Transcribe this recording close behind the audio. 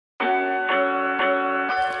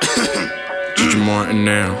Jiji Martin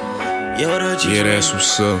now. Yo, yeah, that's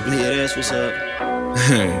what's up. Yeah, that's what's up.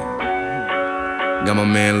 Hey. Got my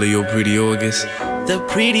man Leo Pretty August. The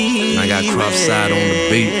pretty. And I got Crosside on the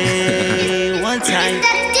beat. One time.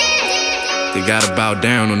 They gotta bow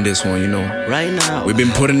down on this one, you know. Right now. We've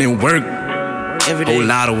been putting in work. Every day. Whole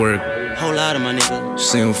lot of work. Whole lot of my nigga.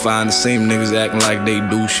 Still find the same niggas acting like they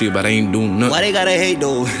do shit, but they ain't doing nothing. Why they gotta hate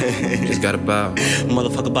though? Just gotta bow.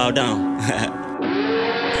 Motherfucker, bow down.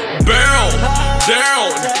 Bow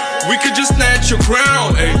down. We could just snatch your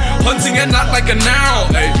crown, ayy. Hunting and not like a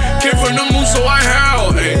noun, ayy. Came from the moon, so I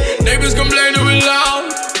howl, ayy. Neighbors complain that we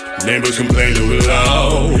loud. Neighbors complain that we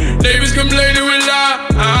loud. Neighbors complain that we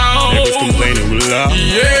loud. Neighbors complain that we loud.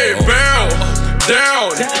 Yeah, bow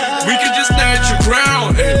down. We could just snatch your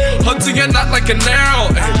crown, ayy. Hunting and not like a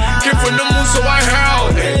noun, ayy. Came from the moon, so I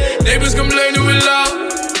howl, ayy. Neighbors complain that we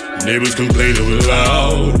loud. Neighbors complain that we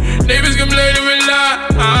loud. Neighbors complain that we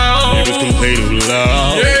loud. Neighbors complain that we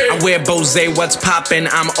loud. Yeah. I wear Bose, what's poppin'?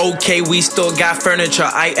 I'm okay, we still got furniture.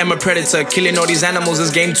 I am a predator, killing all these animals.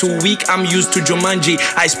 This game too weak, I'm used to Jumanji.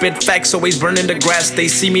 I spit facts, always burning the grass. They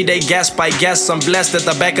see me, they gasp, I guess I'm blessed at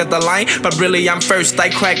the back of the line. But really I'm first, I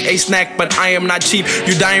crack a snack, but I am not cheap.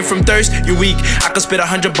 You dying from thirst, you weak. I could spit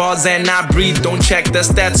 100 bars and not breathe. Don't check the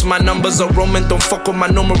stats, my numbers are Roman. Don't fuck with my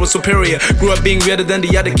numeral superior. Grew up being weirder than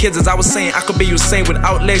the other kids. As I was saying, I could be Usain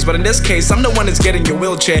without legs, but in this case, I'm the one that's getting your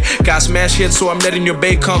wheelchair. Got smash hits, so I'm letting your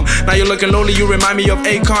bait come. Now you're looking lonely, you remind me of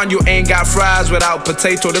Akon. You ain't got fries without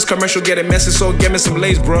potato. This commercial getting messy, so give me some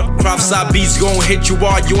lace, bro. Crosside beats gon' hit you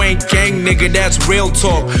hard. You ain't gang, nigga, that's real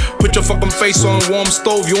talk. Put your fucking face on a warm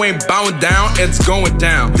stove. You ain't bowing down, it's going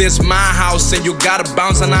down. This my house, and you gotta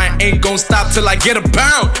bounce, and I ain't gon' stop till I get a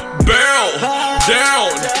pound. Bow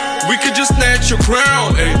down. We could just snatch your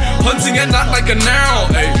crown, ayy. Hunting and not like a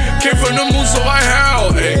noun, ayy. Came from the moon, so I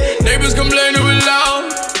howl, ayy. Neighbors complain that we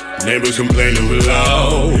loud. Neighbors complain that we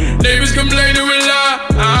loud. Neighbors complain that we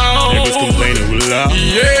loud. Neighbors complain that we loud.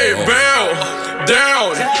 Yeah, bow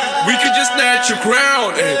down. We could just snatch your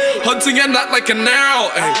crown, ayy. Hunting and not like a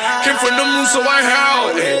noun, ayy. Came from the moon, so I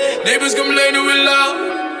howl, ayy. Neighbors complain that we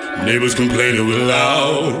loud. Neighbors complain that we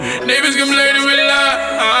loud. Neighbors complain that we loud.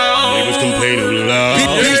 Neighbors complain that we loud.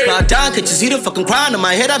 Bitch, bow down, can't you see the fucking crown on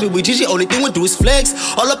my head? I be with Jiji, only thing we do is flex.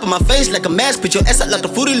 All up in my face like a mask, put your ass out like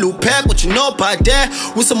a Fruity Loop pack. What you know about that?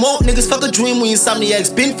 With some old niggas, fuck a dream when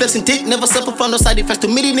insomniacs. Been flexing dick, never suffer from no side effects.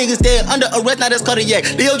 Too many niggas dead under arrest, now that's cardiac.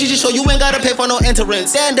 Leo Jiji show you ain't gotta pay for no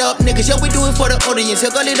entrance. Stand up, niggas, yeah, we do it for the audience.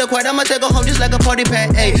 Here, go lead the quiet, I'ma take her home just like a party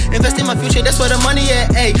pack, ayy. Invest in my future, that's where the money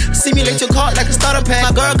at, ayy. Simulate your car like a starter pack.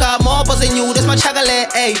 My girl got more buzz than you, that's my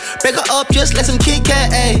chocolate, ayy. Break her up, just let some Kit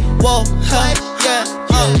Kat, ayy. Whoa, hey, yeah,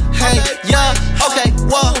 hey, yeah, okay,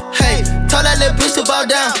 whoa, hey. Tell that little bitch to bow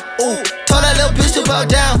down, ooh. Tell that little bitch to bow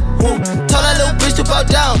down, ooh. Tell that little bitch to bow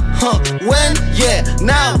down, when, yeah,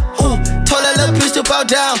 now, ooh. Tell that little bitch to bow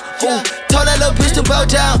down, ooh. Tell that little bitch to bow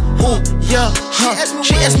down, ooh, yeah,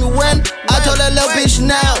 She asked me when, I told that little bitch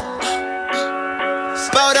now.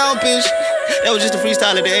 Bow down, bitch. That was just a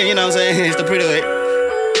freestyle at the end, you know what I'm saying? It's the pretty way.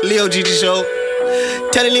 Leo Jiji show.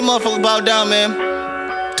 Tell these motherfuckers bow down, man.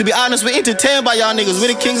 To be honest, we're entertained by y'all niggas. We're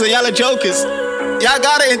the kings of y'all are jokers. Y'all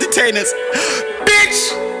gotta entertain us.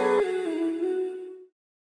 Bitch!